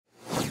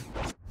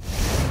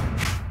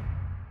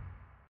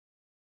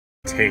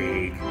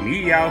Take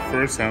me out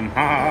for some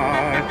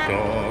hot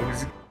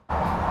dogs.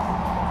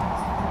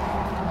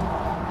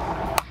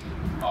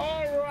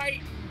 All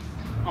right,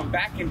 I'm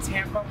back in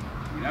Tampa.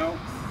 You know,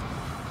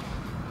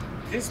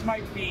 this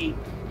might be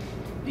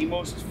the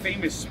most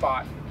famous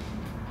spot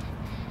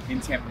in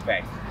Tampa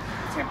Bay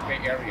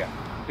area.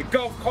 The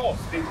Gulf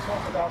Coast. They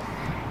talk about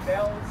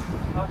Mel's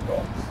hot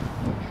dogs.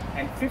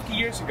 And 50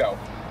 years ago,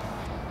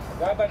 a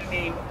guy by the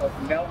name of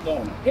Mel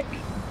Lone, a hippie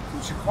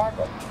from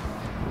Chicago,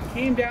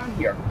 came down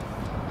here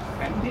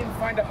and he didn't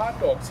find the hot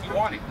dogs he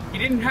wanted. He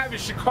didn't have his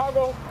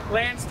Chicago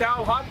land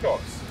style hot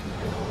dogs.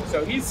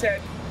 So he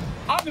said,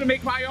 I'm gonna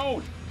make my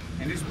own.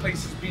 And this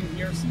place has been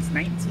here since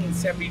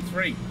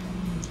 1973.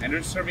 And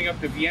they're serving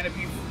up the Vienna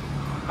beef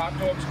hot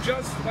dogs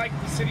just like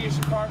the city of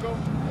Chicago.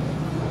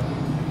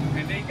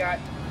 And they got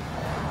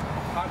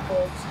hot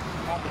dogs,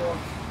 hot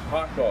dogs,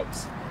 hot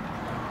dogs.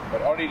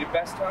 But are they the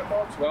best hot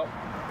dogs? Well,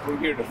 we're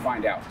here to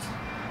find out.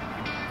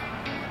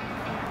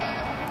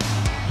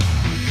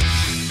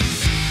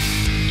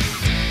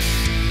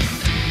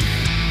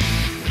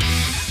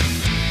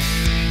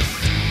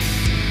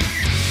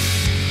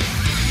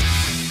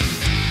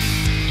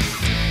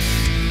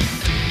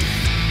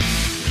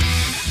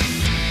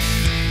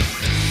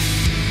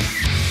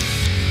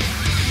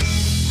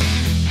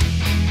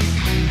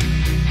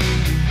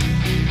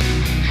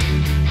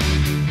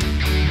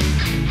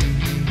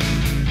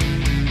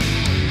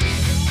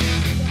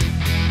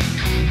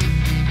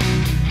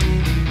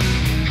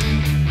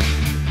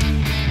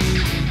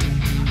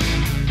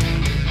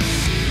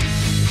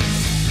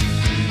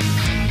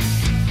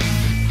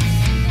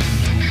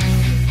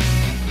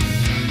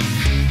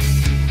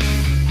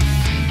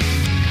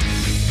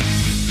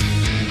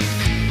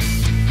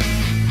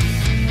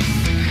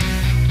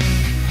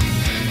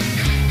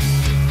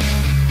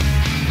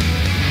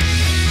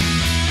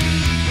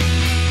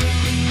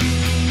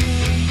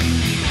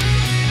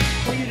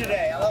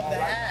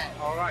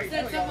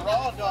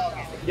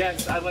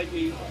 Yes, I like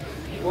a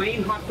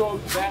plain hot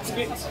dog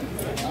basket.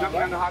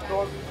 Nothing on the hot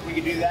dog. We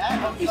can do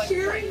that. Is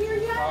Sherry here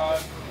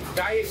yet?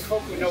 Diet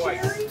Coke with no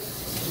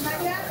ice.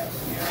 Not yet?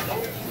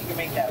 You can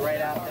make that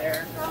right out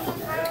there.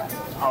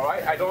 All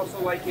right. I'd also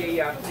like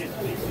a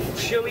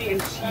chili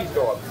and cheese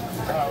dog.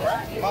 All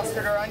right.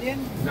 Mustard or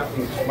onion?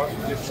 Nothing.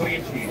 Mustard, just chili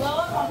and cheese.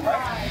 All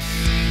right.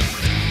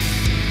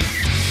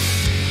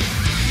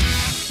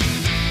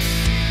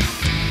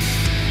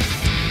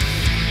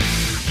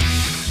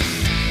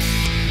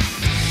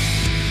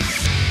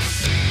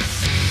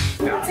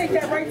 Take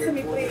that right to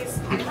me, please.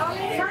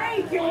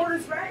 Frank, your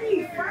order's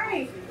ready.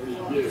 Frank.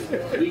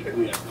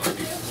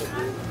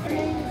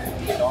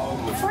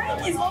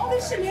 Frank, is all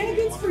this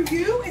shenanigans for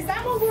you? Is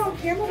that what we're on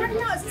camera right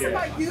now? Is this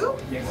about you?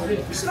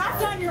 Should I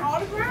sign your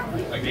autograph?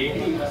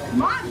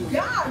 My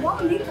God,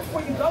 what we need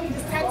before you go, you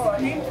just tattoo your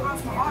name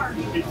across my arm.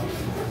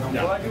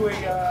 Well, I do a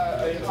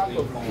hot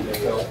dog phone.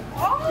 So.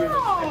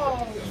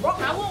 Oh!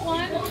 I want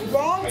one.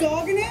 Raw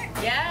dogging it?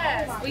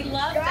 Yes, we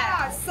love God,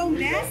 that. so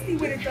nasty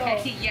with it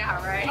though.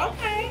 Yeah, right.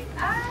 Okay.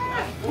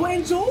 Well,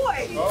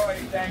 enjoy. All right,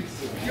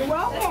 thanks. You're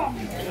welcome.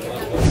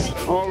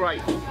 All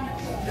right.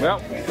 Well,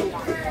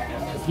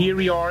 here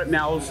we are at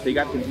Mel's. They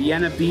got the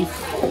Vienna beef,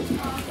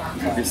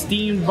 the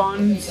steamed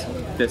buns,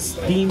 the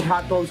steamed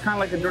hot dogs, kind of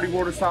like a dirty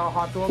water style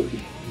hot dog.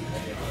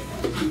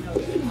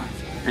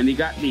 And they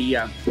got the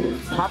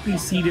poppy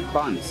seeded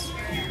buns.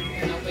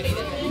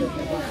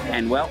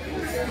 And well,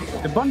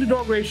 the bun to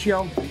dog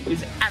ratio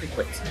is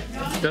adequate.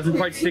 Doesn't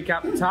quite stick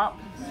out the top,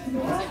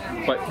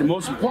 but the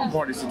most important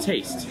part is the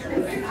taste.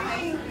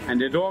 And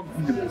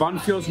the bun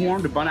feels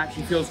warm, the bun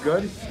actually feels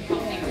good.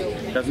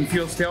 Doesn't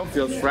feel stale,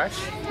 feels fresh.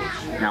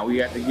 Now we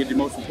have to give the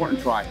most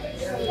important try.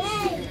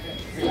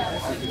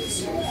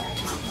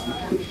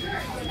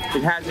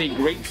 It has a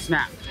great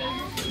snap.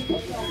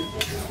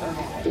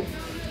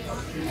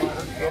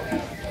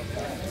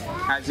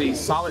 Has a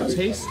solid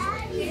taste.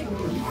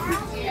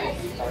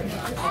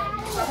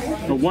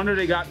 No wonder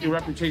they got the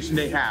reputation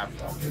they have.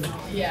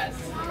 Yes.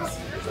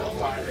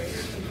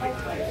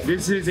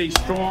 This is a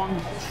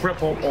strong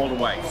triple all the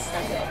way.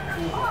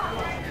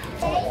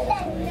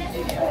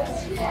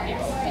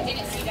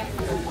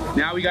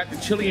 Now we got the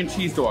chili and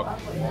cheese dog.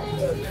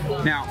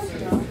 Now,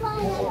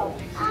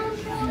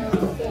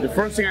 the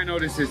first thing I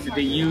noticed is that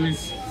they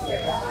use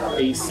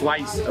a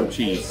slice of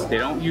cheese. They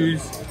don't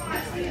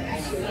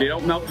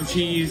melt the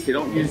cheese, they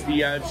don't use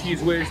the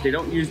cheese whiz, they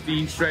don't use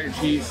the shredded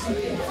cheese.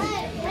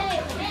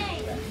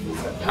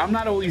 I'm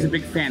not always a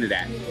big fan of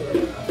that.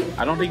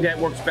 I don't think that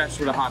works best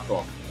with a hot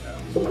dog.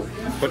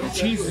 But the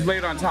cheese is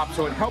laid on top,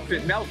 so it helped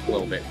it melt a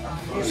little bit.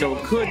 So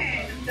it could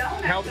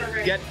help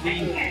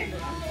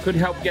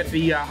get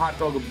the hot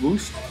dog a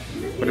boost.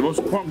 But the most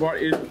important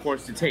part is, of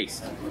course, the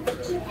taste.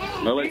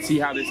 Well, let's see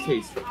how this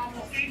tastes.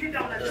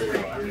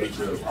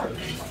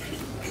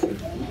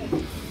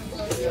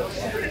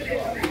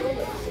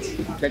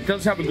 That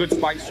does have a good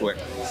spice to it.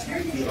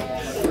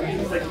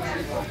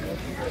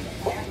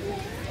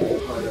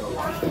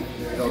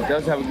 It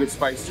does have a good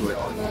spice to it.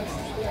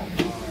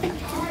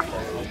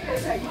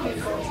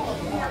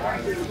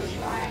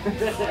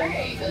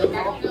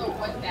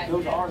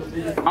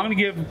 I'm gonna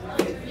give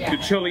the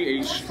chili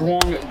a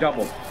strong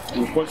double.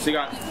 And of course they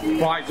got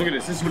fries. Look at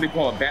this. This is what they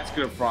call a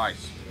basket of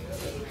fries.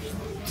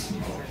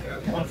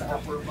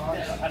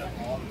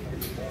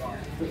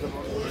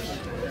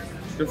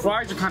 The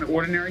fries are kind of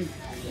ordinary.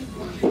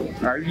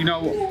 You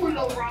know,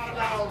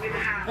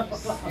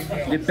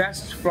 the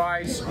best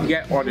fries you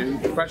get are the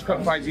fresh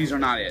cut fries. These are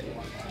not it.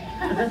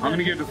 I'm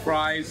gonna give the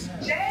fries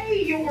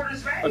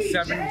a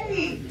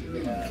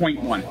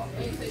 7.1.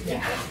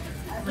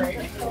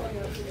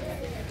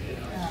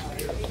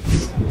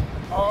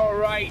 All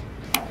right,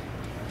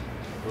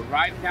 we're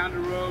riding down the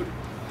road,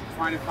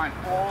 trying to find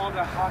all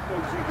the hot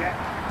dogs you get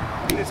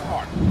in this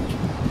car.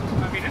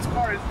 I mean, this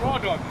car is raw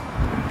dogging.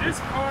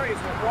 This car is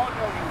what raw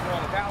dogging is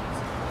all about.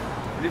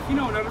 And if you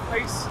know another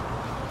place,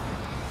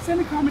 send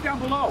a comment down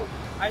below.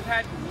 I've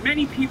had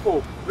many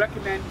people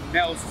recommend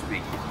Mel's to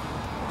me.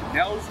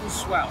 Mel's was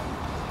swell.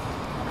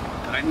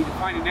 But I need to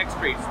find the next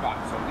great spot.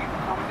 So leave a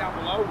comment down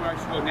below where I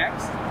should go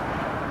next.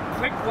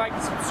 Click like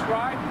and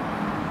subscribe.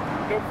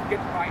 Don't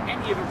forget to buy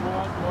any of the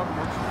raw dog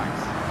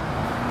merchandise.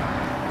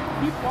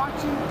 Keep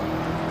watching.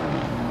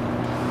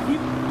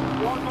 Keep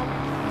raw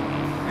dogging.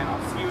 And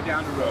I'll see you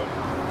down the road.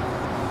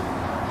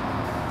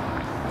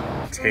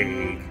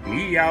 Take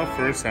me out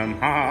for some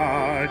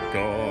hot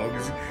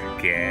dogs.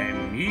 Get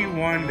me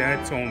one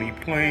that's only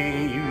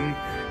plain.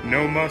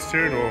 No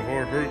mustard or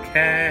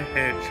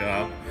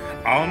ketchup.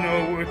 I'll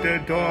know what the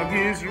dog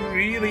is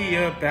really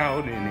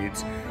about, and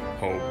it's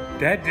hope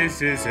that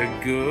this is a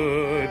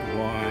good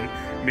one.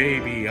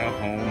 Maybe a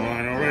home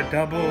run or a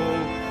double.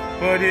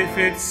 But if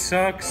it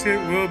sucks,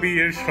 it will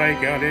be a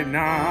strikeout and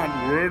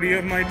not worthy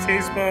of my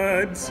taste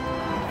buds.